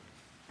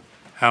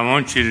I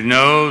want you to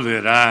know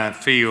that I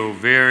feel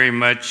very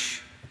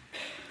much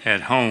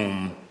at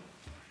home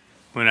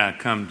when I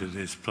come to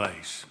this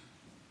place.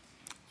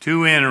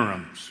 2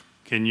 interims.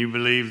 Can you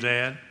believe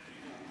that?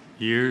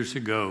 Years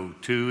ago,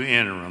 2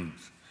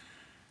 interims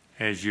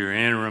as your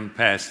interim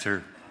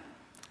pastor.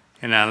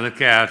 And I look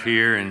out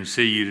here and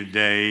see you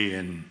today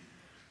and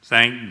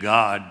thank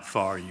God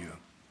for you.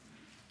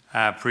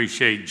 I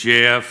appreciate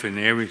Jeff and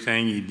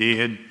everything he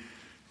did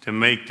to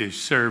make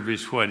this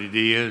service what it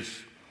is.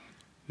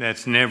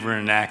 That's never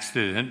an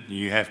accident.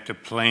 You have to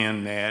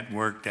plan that,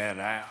 work that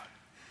out.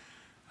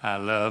 I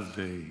love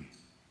the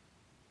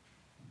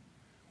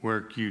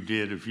work you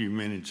did a few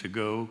minutes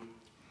ago.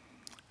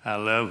 I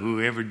love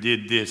whoever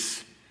did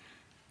this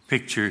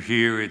picture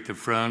here at the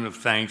front of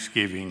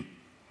Thanksgiving.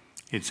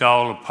 It's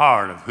all a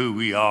part of who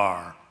we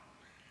are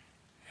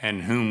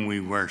and whom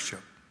we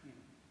worship.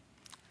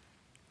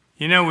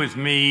 You know, with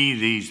me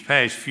these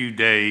past few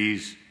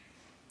days,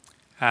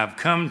 I've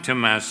come to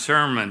my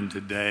sermon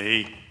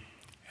today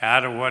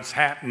out of what's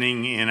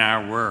happening in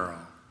our world.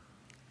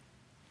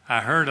 I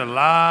heard a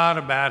lot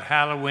about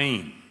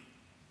Halloween,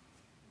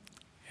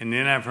 and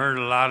then I've heard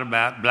a lot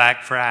about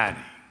Black Friday,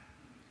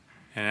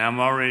 and I'm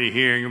already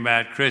hearing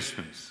about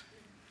Christmas.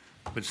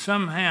 But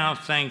somehow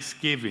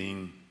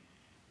Thanksgiving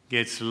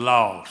gets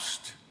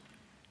lost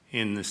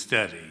in the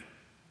study,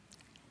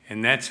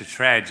 and that's a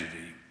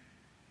tragedy,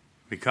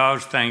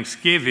 because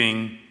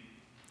Thanksgiving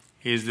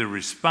is the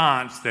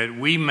response that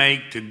we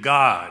make to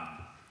God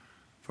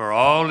for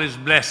all his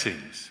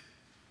blessings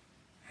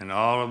and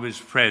all of his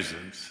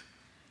presence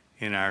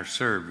in our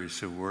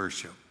service of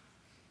worship.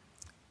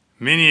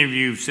 Many of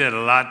you have said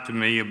a lot to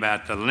me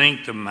about the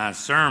length of my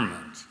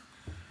sermons.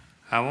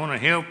 I want to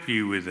help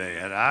you with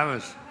that. I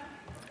was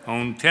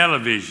on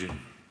television,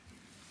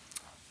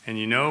 and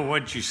you know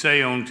what you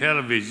say on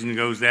television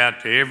goes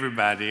out to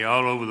everybody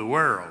all over the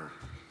world.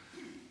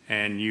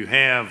 And you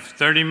have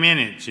 30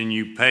 minutes and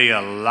you pay a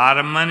lot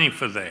of money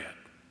for that.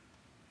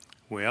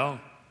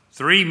 Well,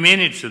 3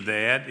 minutes of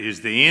that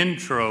is the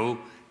intro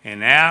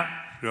and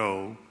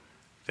outro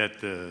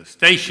that the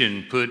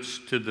station puts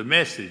to the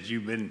message.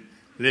 You've been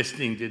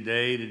listening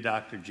today to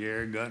Dr.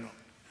 Jared Gunnell,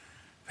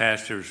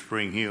 pastor of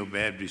Spring Hill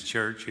Baptist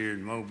Church here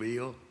in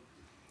Mobile.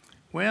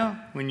 Well,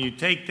 when you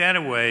take that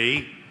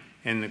away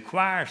and the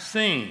choir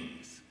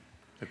sings,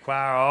 the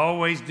choir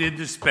always did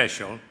the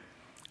special,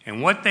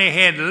 and what they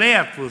had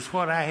left was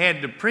what I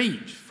had to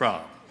preach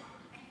from.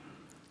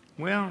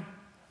 Well,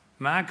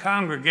 my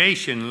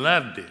congregation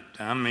loved it.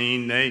 I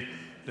mean,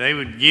 they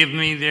would give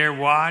me their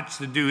watch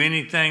to do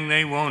anything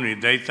they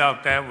wanted. They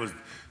thought that was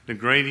the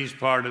greatest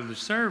part of the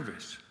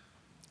service.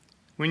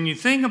 When you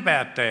think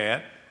about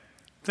that,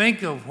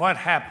 think of what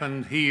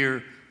happened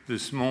here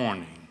this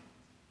morning.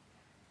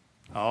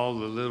 All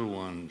the little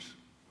ones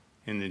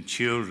in the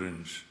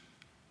children's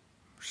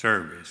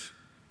service.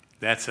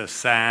 That's a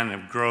sign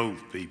of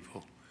growth,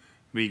 people.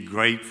 Be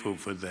grateful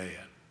for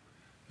that.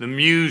 The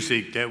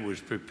music that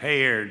was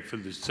prepared for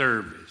the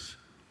service.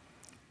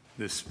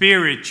 The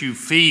spirit you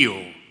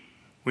feel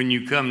when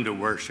you come to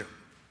worship.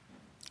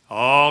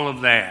 All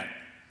of that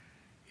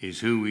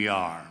is who we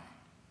are.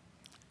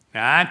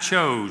 Now, I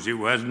chose, it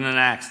wasn't an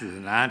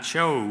accident, I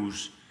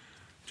chose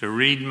to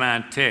read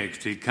my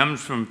text. It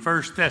comes from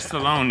 1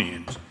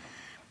 Thessalonians.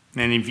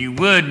 And if you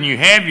would, and you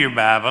have your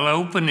Bible,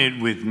 open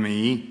it with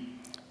me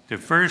to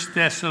 1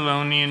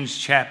 Thessalonians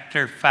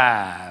chapter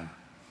 5,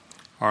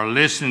 or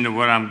listen to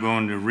what I'm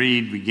going to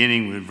read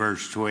beginning with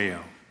verse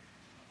 12.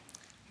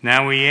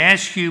 Now we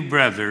ask you,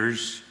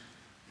 brothers,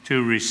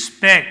 to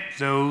respect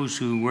those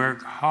who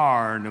work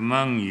hard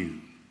among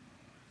you,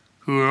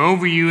 who are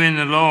over you in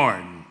the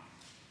Lord,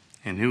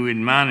 and who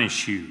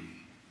admonish you.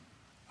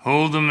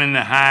 Hold them in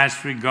the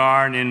highest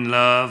regard and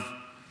love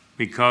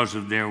because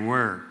of their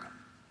work.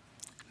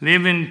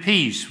 Live in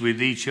peace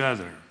with each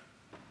other.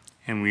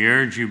 And we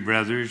urge you,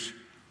 brothers,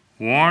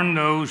 warn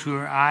those who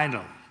are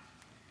idle,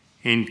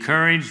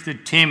 encourage the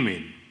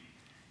timid,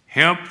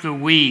 help the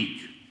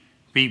weak,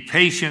 be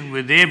patient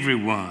with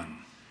everyone.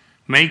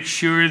 Make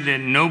sure that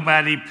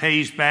nobody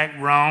pays back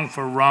wrong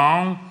for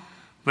wrong,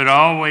 but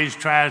always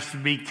tries to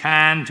be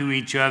kind to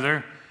each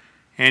other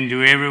and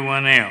to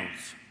everyone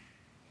else.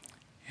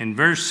 In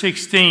verse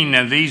 16,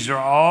 now these are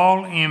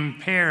all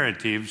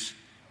imperatives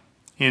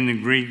in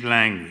the Greek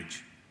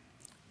language.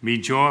 Be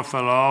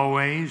joyful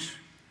always.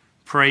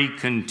 Pray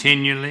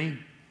continually,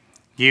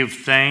 give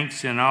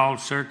thanks in all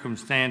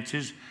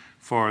circumstances,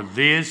 for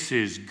this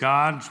is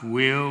God's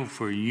will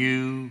for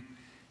you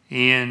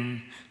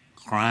in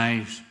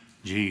Christ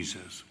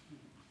Jesus.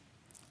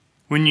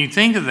 When you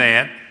think of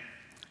that,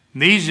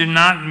 these are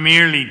not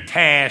merely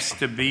tasks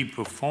to be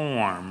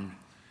performed.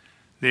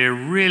 They're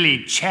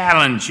really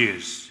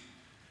challenges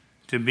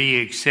to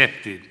be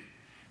accepted,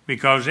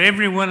 because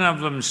every one of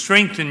them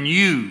strengthen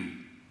you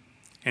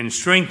and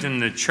strengthen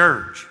the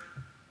church.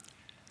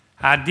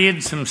 I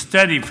did some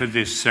study for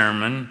this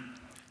sermon,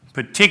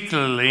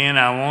 particularly, and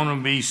I want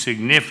to be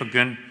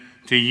significant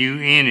to you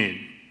in it.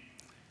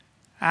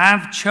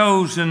 I've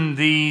chosen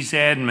these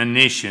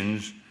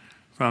admonitions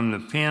from the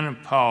pen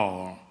of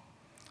Paul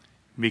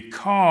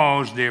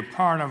because they're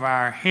part of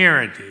our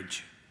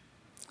heritage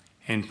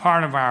and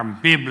part of our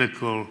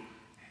biblical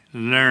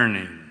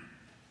learning.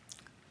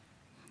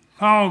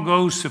 Paul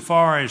goes so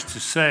far as to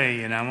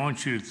say, and I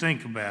want you to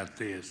think about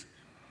this,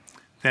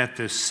 that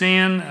the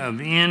sin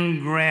of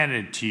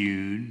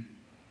ingratitude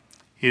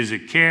is a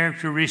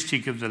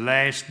characteristic of the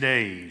last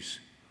days.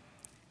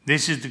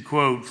 This is the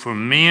quote, "For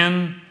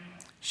men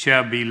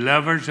shall be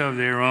lovers of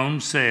their own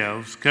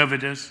selves,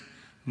 covetous,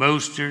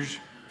 boasters,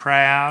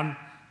 proud,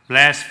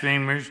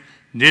 blasphemers,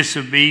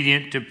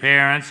 disobedient to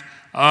parents,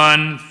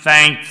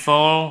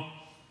 unthankful,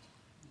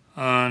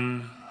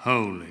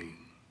 unholy."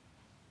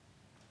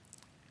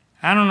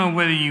 I don't know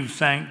whether you've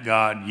thanked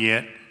God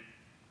yet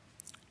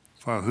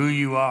for who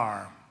you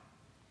are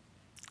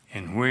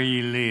and where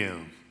you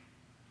live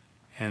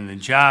and the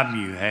job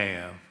you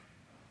have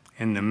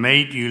and the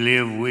mate you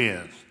live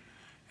with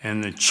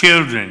and the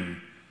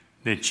children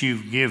that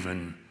you've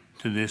given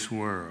to this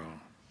world.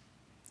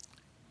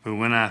 But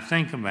when I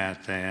think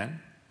about that,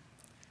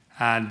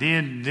 I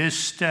did this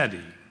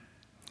study.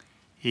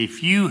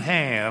 If you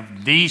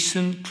have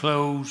decent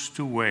clothes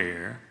to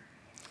wear,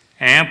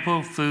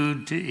 ample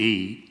food to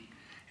eat,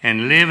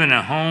 and live in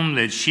a home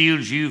that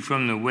shields you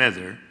from the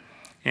weather,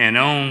 and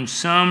own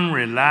some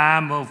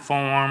reliable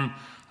form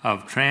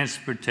of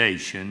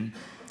transportation,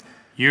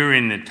 you're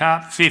in the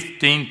top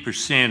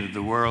 15% of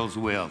the world's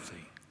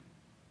wealthy.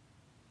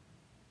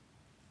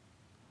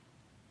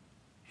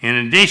 In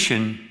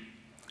addition,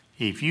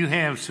 if you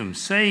have some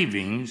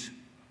savings,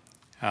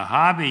 a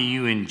hobby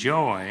you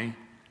enjoy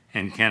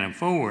and can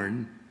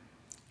afford,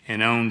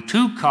 and own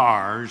 2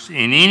 cars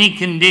in any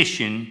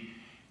condition,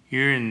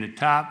 you're in the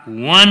top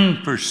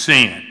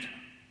 1%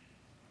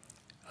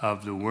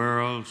 of the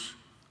world's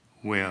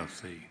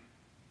wealthy.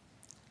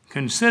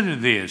 Consider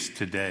this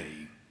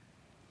today.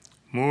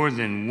 More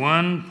than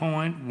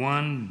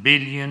 1.1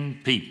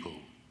 billion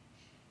people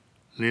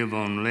live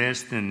on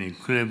less than the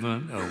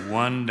equivalent of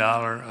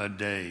 $1 a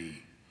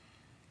day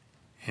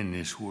in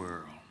this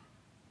world.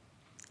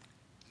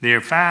 There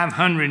are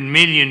 500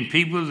 million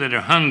people that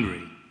are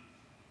hungry,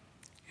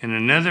 and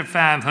another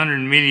 500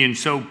 million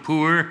so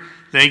poor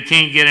they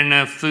can't get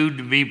enough food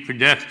to be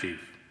productive.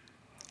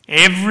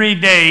 Every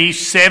day,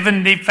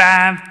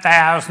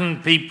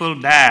 75,000 people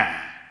die,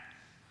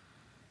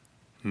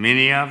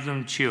 many of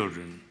them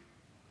children,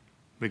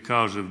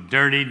 because of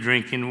dirty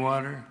drinking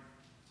water,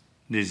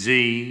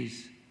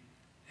 disease,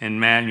 and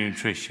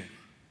malnutrition.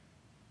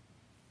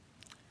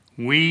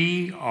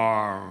 We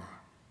are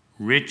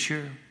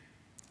richer,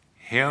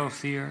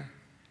 healthier,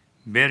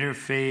 better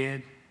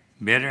fed,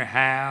 better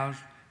housed,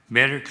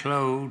 better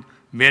clothed,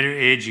 better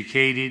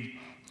educated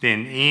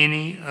than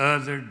any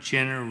other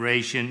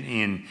generation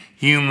in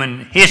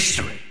human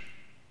history.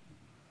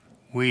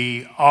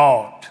 We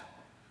ought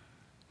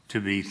to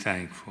be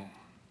thankful.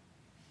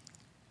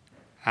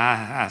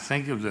 I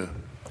think of the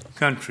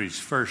country's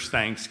first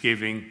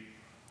Thanksgiving,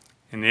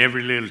 and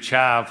every little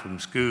child from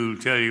school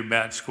tell you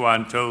about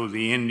Squanto,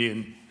 the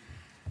Indian,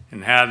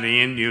 and how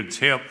the Indians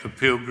helped the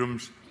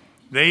Pilgrims.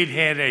 They'd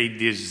had a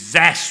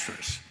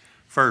disastrous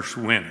first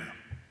winter,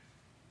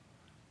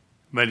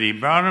 but he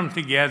brought them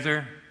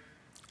together,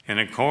 and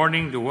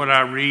according to what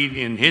I read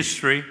in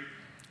history,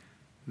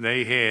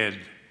 they had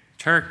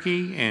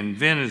turkey and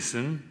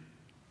venison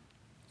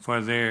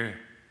for their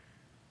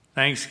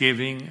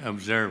Thanksgiving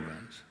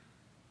observance.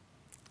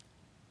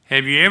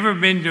 Have you ever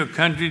been to a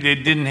country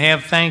that didn't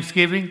have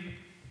Thanksgiving?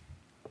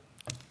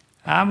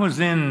 I was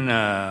in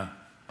the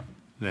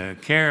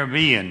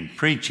Caribbean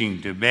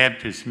preaching to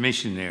Baptist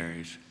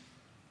missionaries,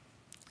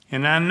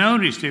 and I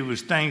noticed it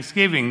was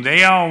Thanksgiving.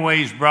 They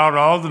always brought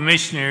all the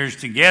missionaries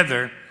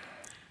together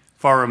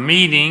for a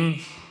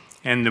meeting,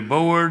 and the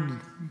board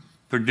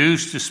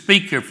produced a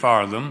speaker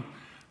for them,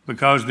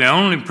 because the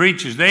only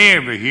preachers they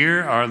ever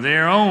hear are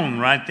their own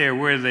right there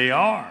where they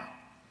are.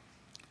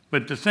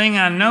 But the thing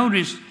I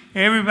noticed,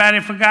 everybody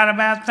forgot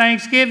about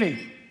Thanksgiving.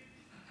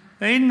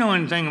 They didn't know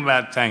anything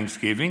about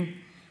Thanksgiving.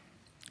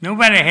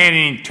 Nobody had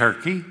any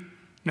turkey.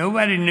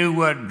 Nobody knew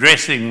what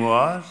dressing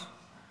was.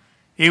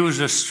 It was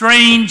a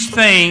strange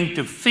thing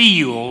to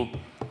feel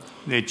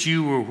that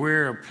you were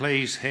where a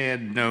place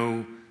had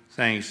no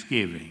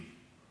Thanksgiving.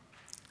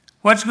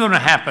 What's going to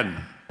happen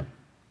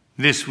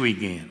this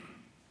weekend?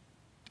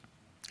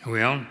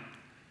 Well,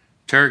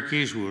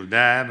 turkeys will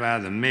die by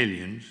the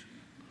millions.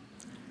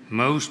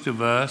 Most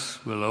of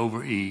us will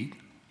overeat.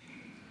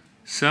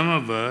 Some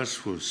of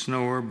us will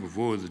snore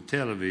before the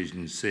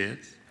television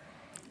sets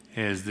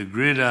as the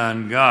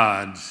gridiron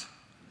gods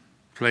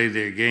play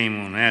their game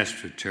on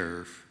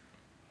AstroTurf.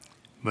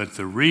 But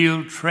the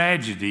real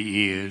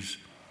tragedy is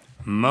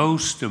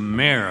most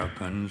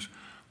Americans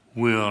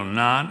will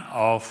not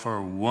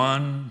offer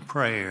one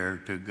prayer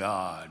to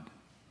God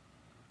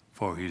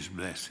for his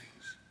blessings.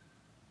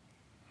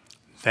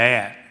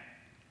 That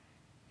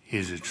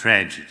is a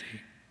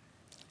tragedy,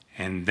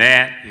 and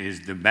that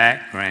is the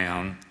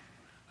background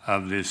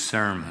of this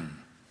sermon.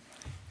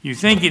 You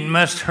think it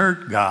must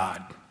hurt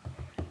God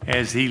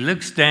as he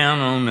looks down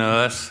on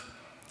us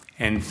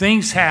and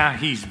thinks how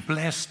he's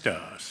blessed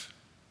us.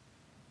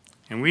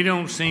 And we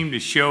don't seem to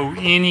show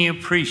any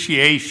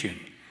appreciation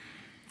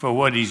for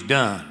what he's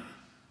done.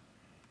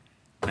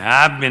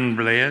 Now, I've been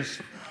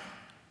blessed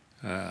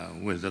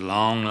with a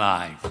long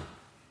life.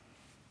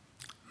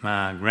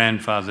 My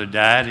grandfather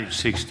died at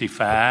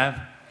 65.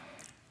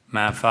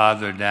 My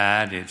father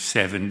died at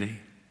 70.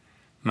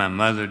 My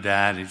mother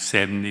died at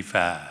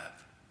 75.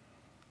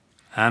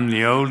 I'm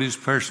the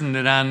oldest person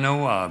that I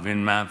know of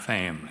in my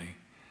family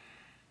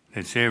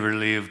that's ever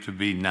lived to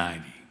be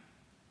 90.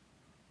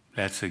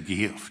 That's a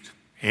gift.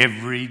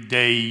 Every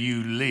day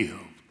you live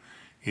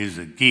is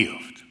a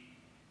gift.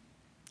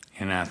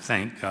 And I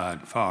thank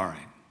God for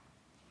it.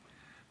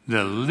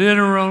 The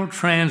literal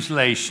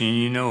translation,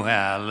 you know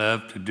how I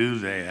love to do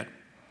that,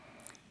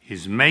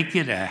 is make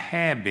it a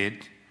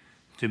habit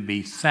to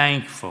be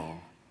thankful,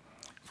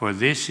 for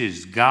this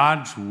is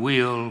God's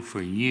will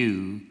for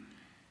you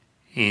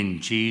in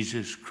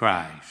Jesus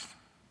Christ.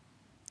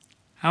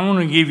 I want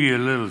to give you a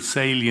little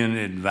salient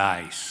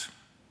advice.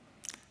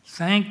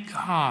 Thank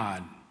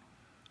God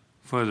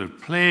for the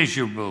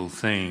pleasurable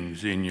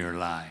things in your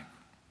life,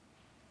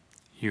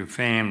 your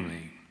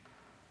family,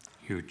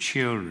 your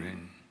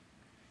children,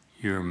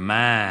 your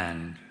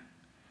mind,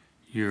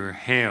 your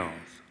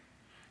health,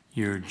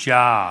 your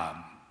job,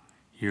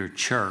 your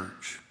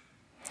church.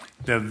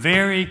 The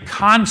very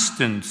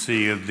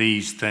constancy of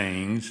these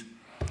things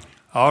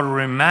ought to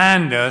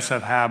remind us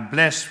of how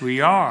blessed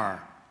we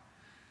are.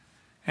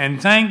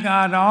 And thank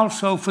God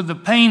also for the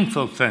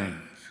painful things.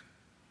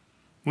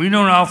 We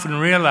don't often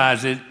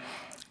realize it,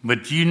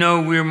 but you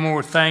know we're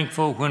more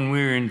thankful when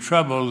we're in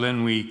trouble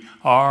than we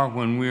are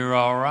when we're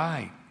all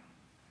right.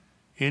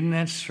 Isn't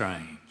that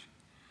strange?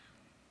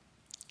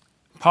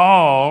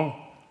 Paul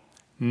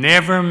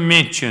never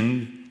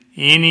mentioned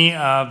any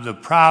of the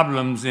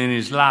problems in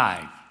his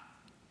life.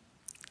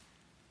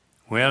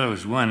 Well, there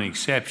was one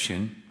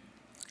exception.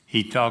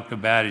 He talked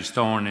about his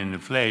thorn in the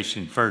flesh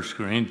in 1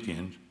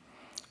 Corinthians,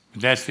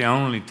 but that's the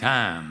only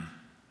time.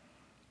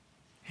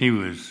 He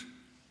was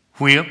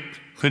whipped,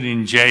 put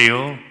in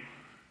jail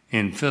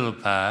in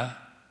Philippi.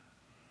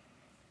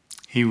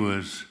 He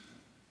was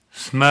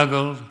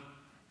smuggled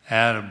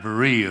out of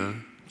Berea,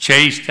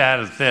 chased out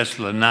of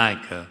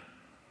Thessalonica,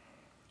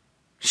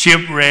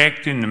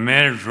 shipwrecked in the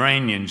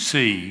Mediterranean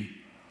Sea,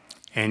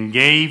 and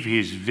gave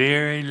his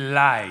very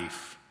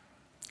life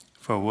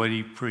for what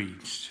he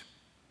preached.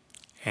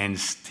 And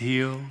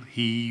still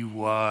he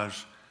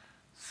was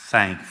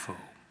thankful.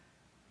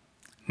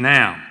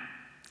 Now,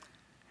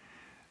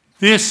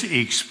 this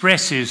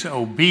expresses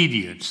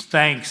obedience.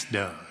 Thanks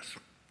does.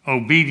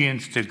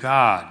 Obedience to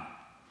God.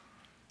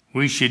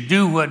 We should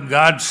do what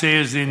God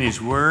says in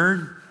his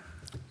word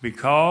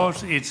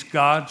because it's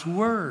God's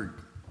word.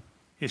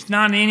 It's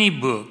not any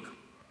book.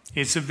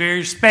 It's a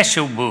very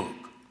special book.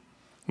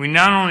 We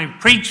not only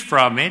preach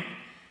from it,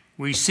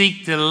 we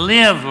seek to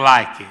live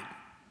like it.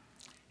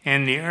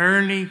 And the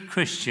early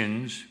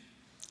Christians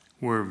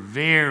were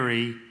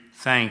very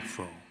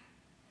thankful.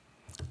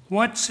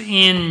 What's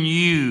in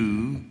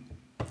you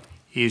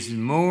is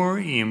more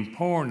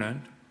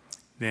important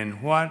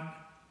than what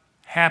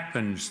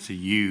happens to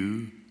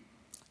you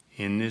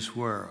in this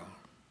world.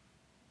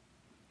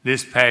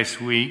 This past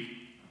week,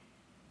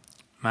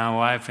 my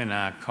wife and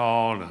I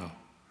called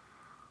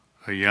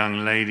a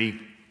young lady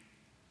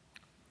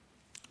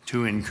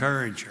to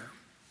encourage her.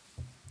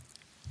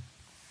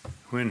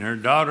 When her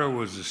daughter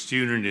was a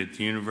student at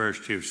the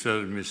University of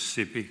Southern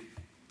Mississippi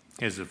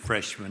as a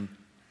freshman,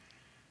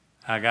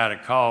 I got a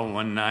call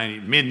one night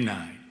at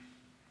midnight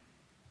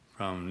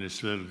from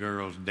this little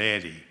girl's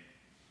daddy.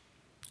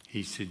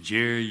 He said,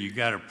 "Jerry, you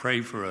got to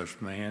pray for us,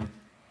 man.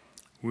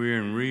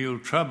 We're in real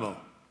trouble.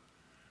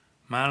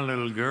 My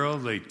little girl,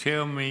 they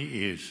tell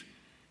me, is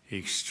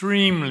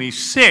extremely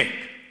sick."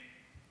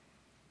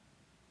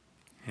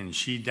 And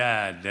she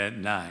died that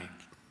night,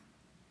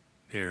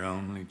 their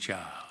only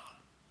child.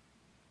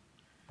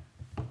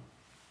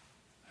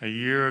 A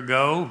year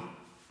ago,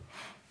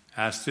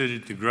 I stood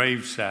at the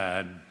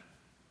graveside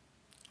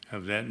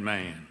of that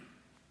man.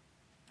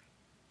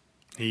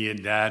 He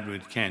had died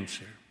with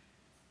cancer.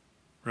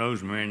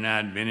 Rosemary and I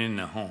had been in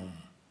the home.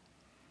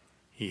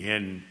 He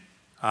had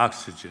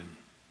oxygen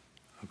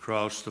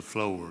across the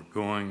floor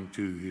going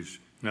to his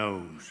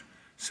nose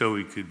so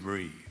he could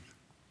breathe.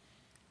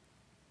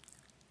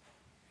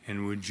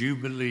 And would you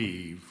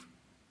believe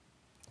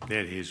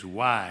that his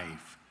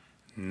wife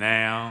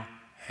now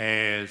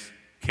has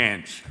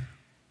cancer?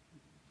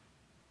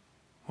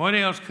 What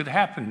else could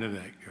happen to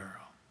that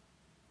girl?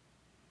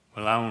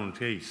 Well, I want to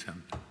tell you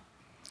something.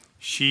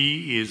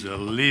 She is a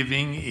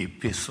living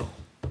epistle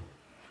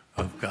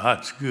of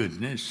God's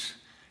goodness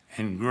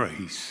and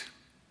grace.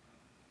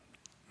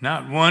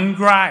 Not one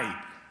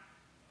gripe.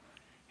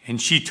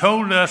 And she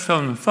told us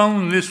on the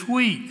phone this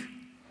week,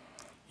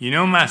 you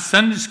know, my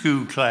Sunday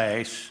school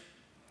class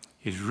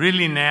is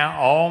really now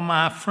all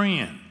my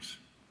friends.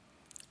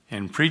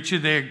 And preacher,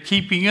 they're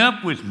keeping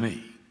up with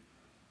me.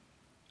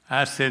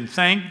 I said,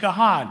 thank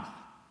God.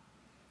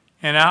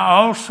 And I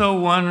also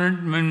wondered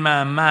in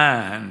my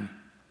mind,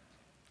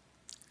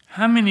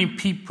 how many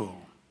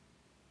people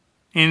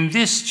in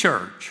this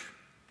church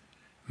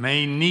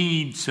may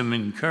need some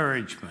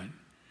encouragement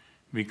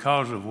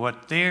because of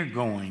what they're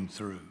going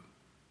through.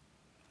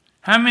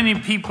 How many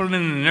people in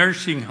the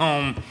nursing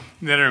home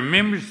that are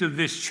members of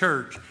this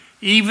church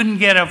even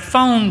get a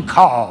phone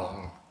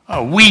call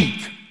a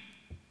week?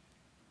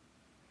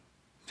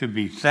 To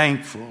be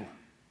thankful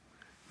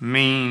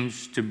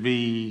means to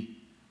be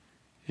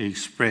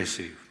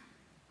expressive.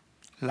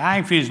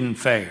 Life isn't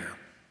fair.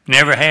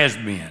 Never has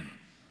been.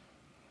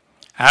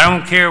 I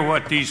don't care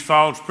what these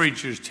false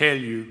preachers tell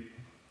you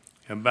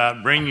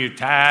about bring your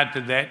tithe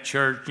to that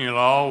church and you'll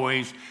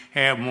always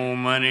have more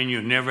money and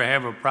you'll never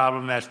have a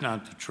problem. That's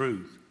not the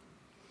truth.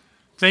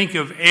 Think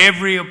of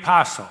every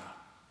apostle,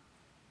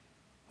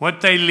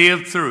 what they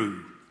lived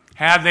through,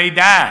 how they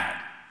died.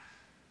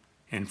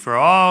 And for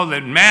all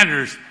that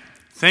matters,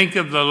 think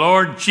of the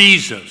Lord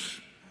Jesus,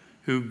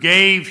 who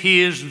gave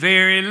his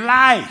very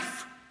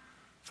life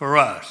for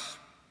us.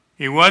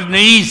 It wasn't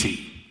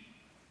easy.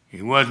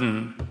 It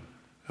wasn't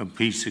a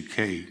piece of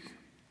cake.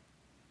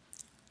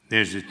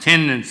 There's a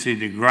tendency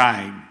to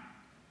gripe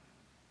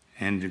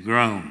and to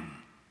groan.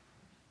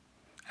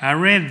 I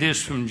read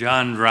this from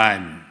John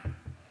Dryden.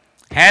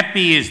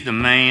 Happy is the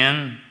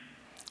man,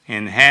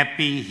 and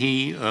happy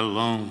he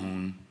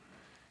alone,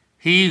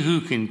 he who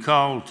can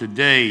call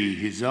today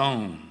his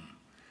own.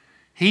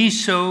 He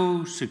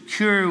so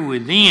secure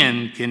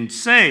within can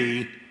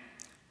say,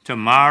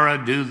 tomorrow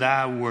do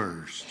thy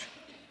worst,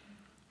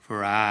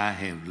 for I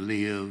have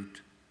lived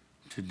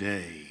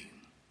today.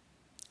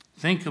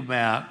 Think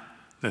about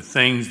the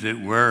things that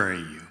worry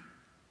you.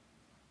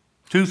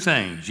 Two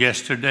things,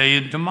 yesterday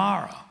and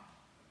tomorrow.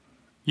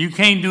 You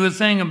can't do a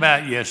thing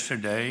about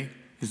yesterday.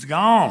 It's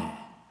gone.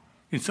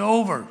 It's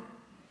over.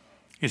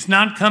 It's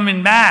not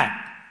coming back.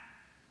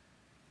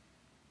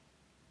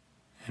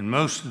 And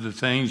most of the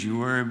things you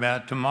worry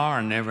about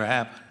tomorrow never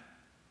happen.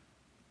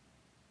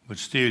 But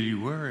still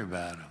you worry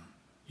about them.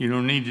 You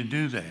don't need to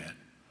do that.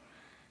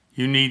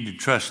 You need to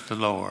trust the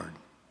Lord.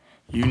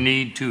 You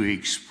need to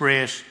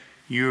express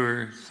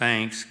your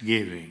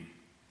thanksgiving.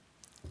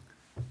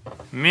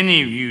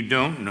 Many of you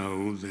don't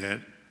know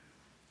that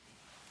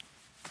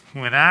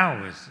when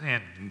I was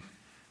in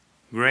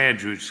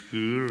graduate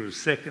school, the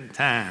second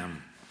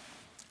time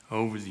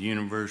over at the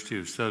University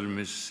of Southern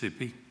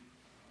Mississippi,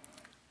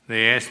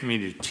 they asked me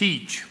to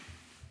teach.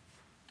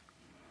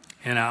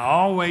 And I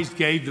always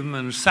gave them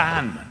an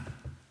assignment.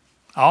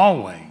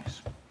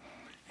 Always.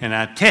 And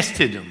I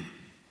tested them.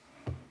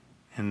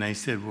 And they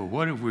said, well,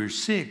 what if we're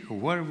sick or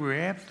what if we're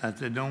absent? I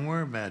said, don't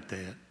worry about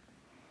that.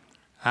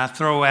 I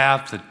throw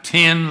out the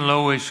 10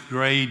 lowest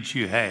grades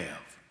you have.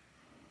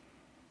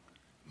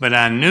 But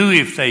I knew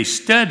if they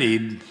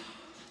studied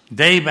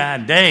day by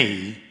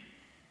day,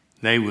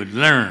 they would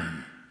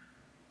learn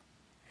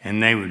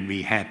and they would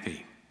be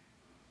happy.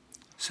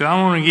 So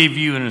I want to give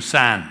you an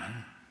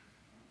assignment.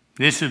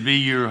 This will be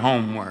your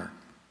homework.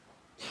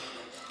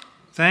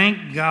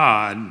 Thank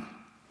God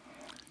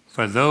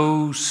for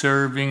those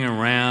serving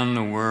around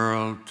the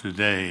world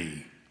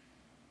today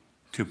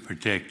to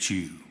protect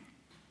you.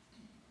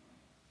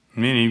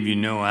 Many of you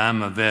know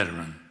I'm a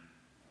veteran,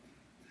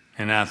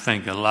 and I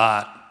think a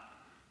lot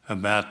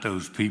about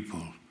those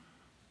people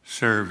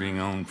serving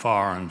on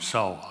foreign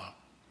soil.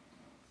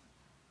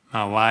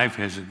 My wife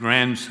has a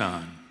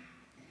grandson,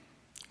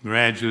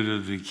 graduate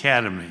of the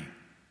academy.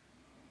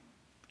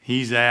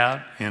 He's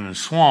out in a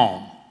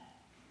swamp,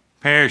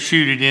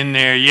 parachuted in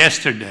there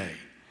yesterday,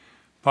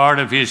 part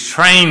of his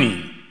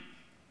training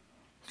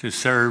to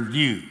serve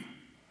you,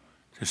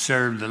 to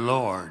serve the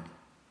Lord,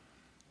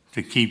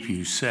 to keep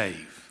you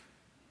safe.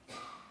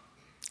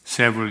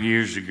 Several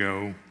years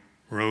ago,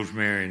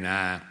 Rosemary and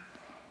I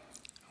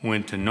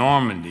went to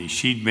Normandy.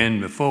 She'd been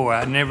before.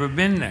 I'd never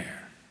been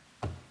there.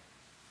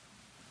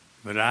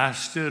 But I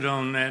stood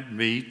on that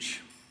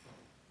beach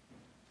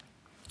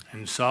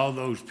and saw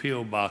those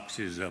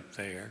pillboxes up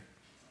there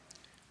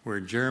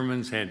where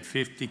Germans had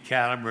 50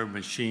 caliber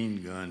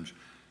machine guns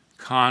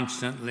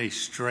constantly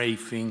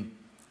strafing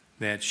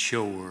that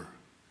shore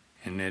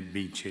and that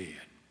beachhead.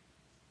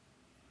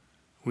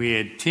 We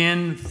had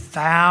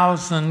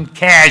 10,000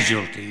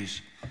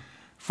 casualties,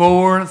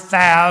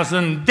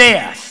 4,000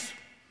 deaths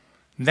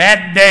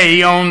that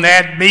day on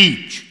that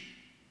beach.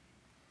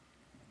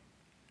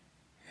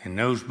 And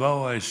those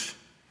boys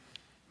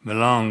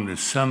belonged to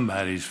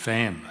somebody's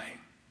family,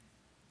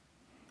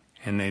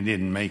 and they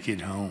didn't make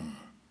it home.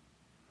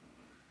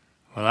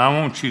 Well, I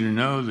want you to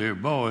know there are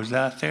boys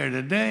out there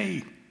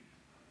today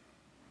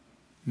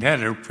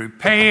that are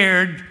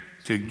prepared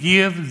to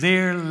give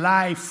their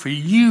life for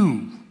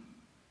you.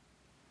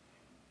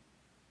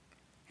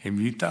 Have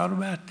you thought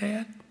about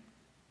that?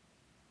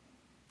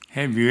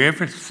 Have you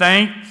ever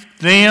thanked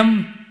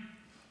them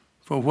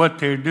for what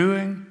they're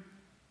doing?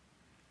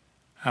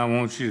 I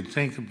want you to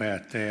think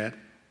about that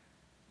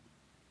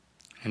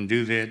and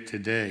do that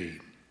today.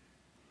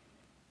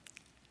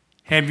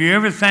 Have you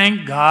ever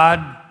thanked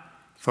God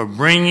for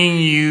bringing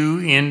you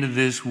into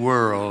this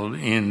world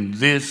in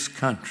this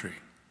country?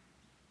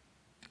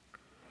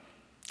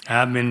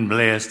 I've been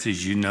blessed,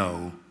 as you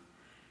know,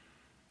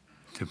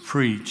 to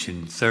preach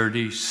in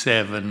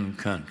 37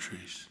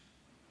 countries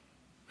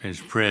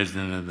as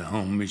president of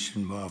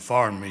the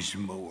Foreign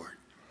Mission Board.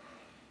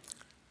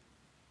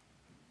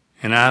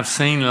 And I've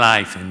seen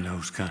life in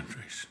those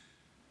countries.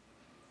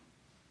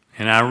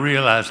 And I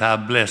realized how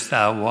blessed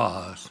I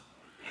was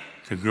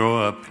to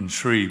grow up in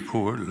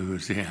Shreveport,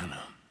 Louisiana.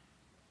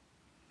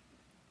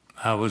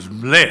 I was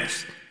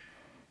blessed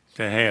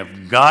to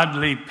have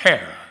godly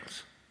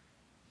parents.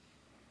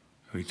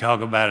 We talk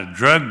about a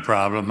drug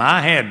problem.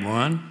 I had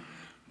one.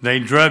 They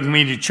drugged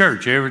me to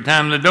church every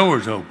time the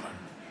doors opened.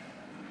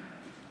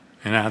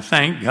 And I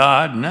thank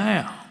God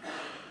now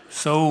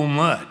so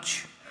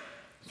much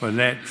for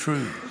that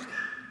truth.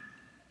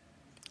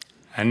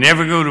 I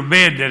never go to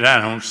bed that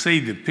I don't see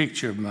the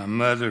picture of my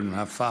mother and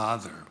my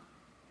father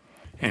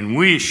and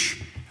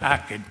wish I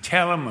could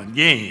tell them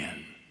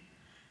again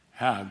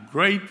how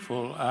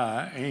grateful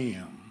I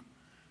am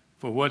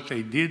for what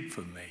they did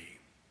for me.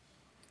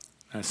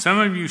 Now, some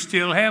of you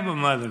still have a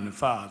mother and a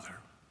father.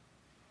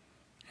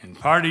 And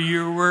part of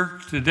your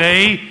work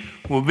today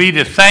will be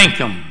to thank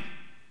them.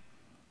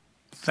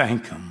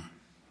 Thank them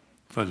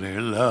for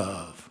their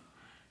love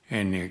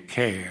and their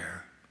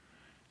care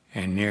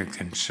and their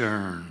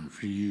concern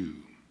for you.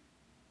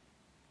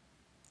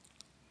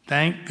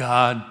 Thank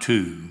God,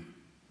 too,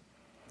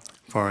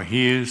 for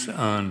his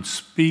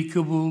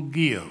unspeakable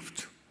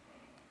gift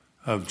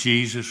of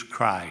Jesus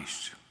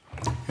Christ,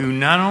 who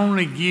not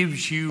only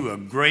gives you a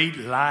great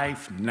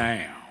life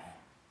now,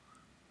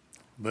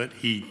 but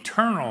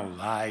eternal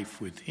life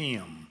with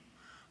him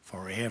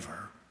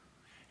forever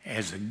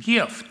as a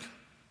gift.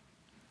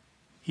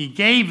 He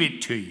gave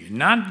it to you,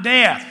 not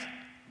death.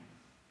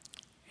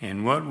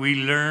 And what we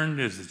learned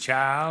as a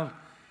child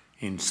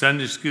in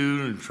Sunday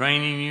school and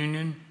training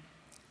union,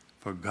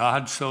 for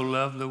God so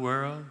loved the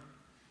world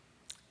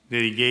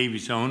that he gave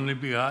his only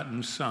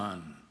begotten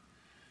Son,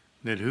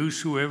 that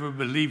whosoever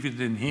believeth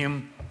in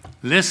him,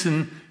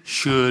 listen,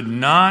 should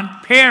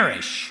not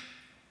perish,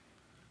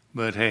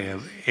 but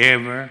have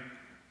everlasting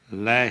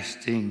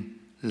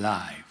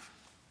life.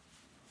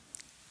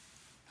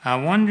 I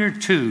wonder,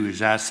 too,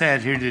 as I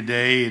sat here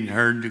today and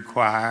heard the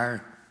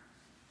choir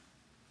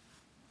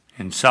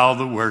and saw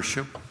the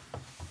worship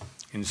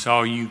and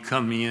saw you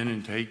come in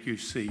and take your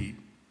seat,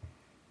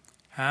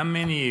 how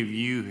many of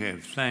you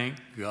have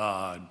thanked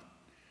God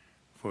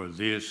for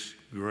this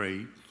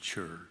great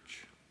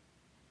church?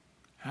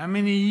 How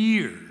many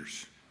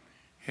years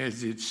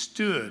has it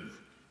stood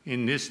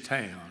in this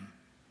town,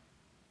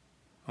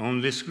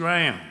 on this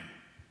ground,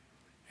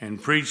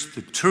 and preached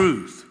the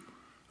truth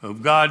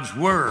of God's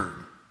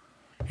Word?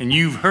 And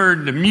you've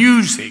heard the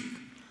music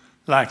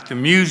like the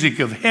music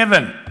of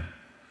heaven.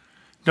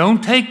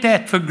 Don't take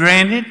that for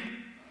granted.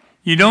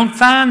 You don't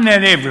find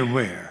that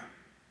everywhere.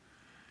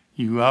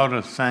 You ought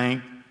to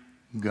thank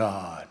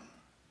God.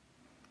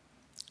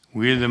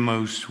 We're the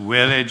most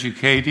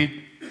well-educated,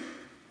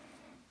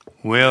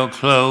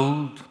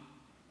 well-clothed,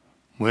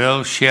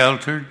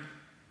 well-sheltered,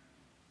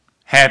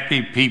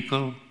 happy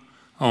people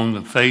on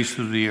the face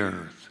of the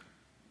earth.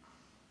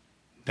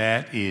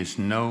 That is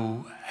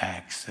no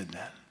accident.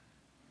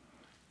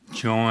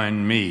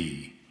 Join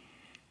me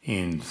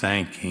in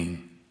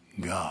thanking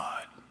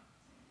God.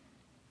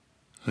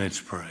 Let's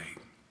pray.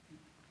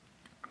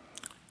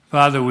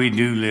 Father, we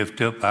do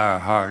lift up our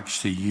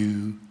hearts to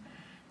you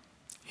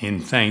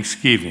in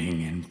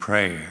thanksgiving and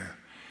prayer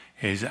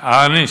as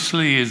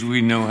honestly as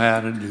we know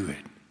how to do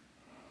it.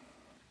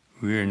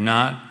 We are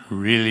not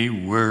really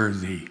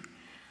worthy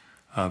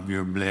of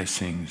your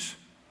blessings,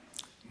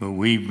 but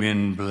we've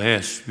been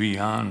blessed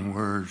beyond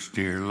words,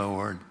 dear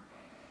Lord,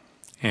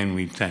 and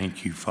we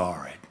thank you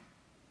for it,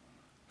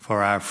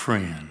 for our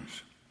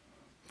friends,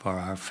 for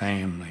our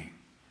family,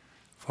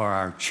 for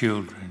our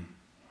children,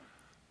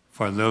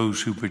 for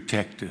those who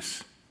protect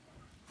us,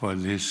 for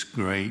this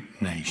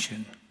great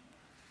nation.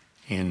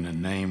 In the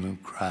name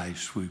of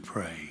Christ we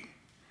pray.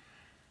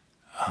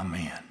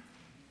 Amen.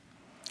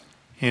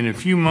 In a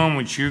few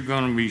moments, you're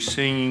going to be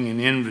singing an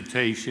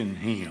invitation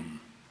hymn.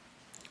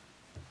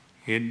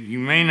 You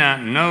may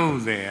not know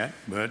that,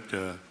 but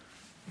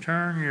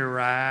Turn Your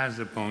Eyes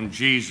Upon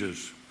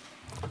Jesus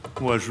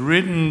was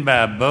written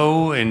by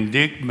Bo and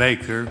Dick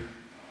Baker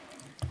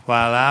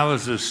while I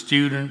was a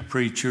student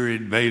preacher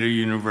at Baylor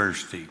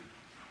University.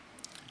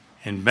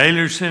 And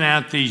Baylor sent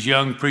out these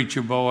young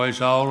preacher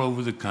boys all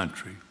over the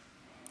country.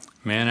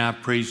 Man, I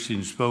preached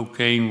in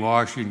Spokane,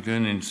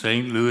 Washington, and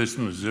St. Louis,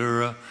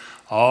 Missouri,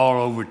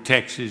 all over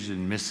Texas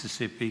and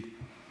Mississippi.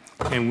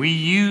 And we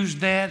used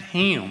that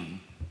hymn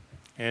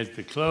as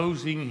the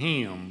closing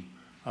hymn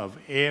of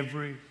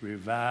every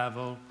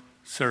revival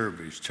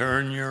service.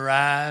 Turn your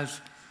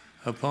eyes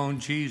upon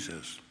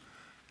Jesus.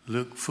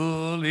 Look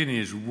full in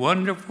his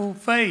wonderful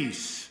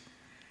face,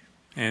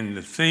 and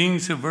the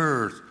things of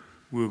earth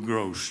will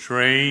grow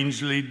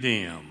strangely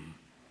dim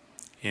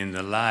in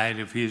the light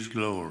of his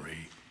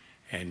glory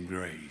and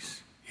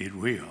grace. It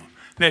will.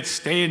 Let's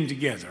stand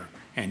together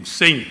and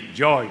sing it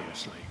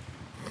joyously.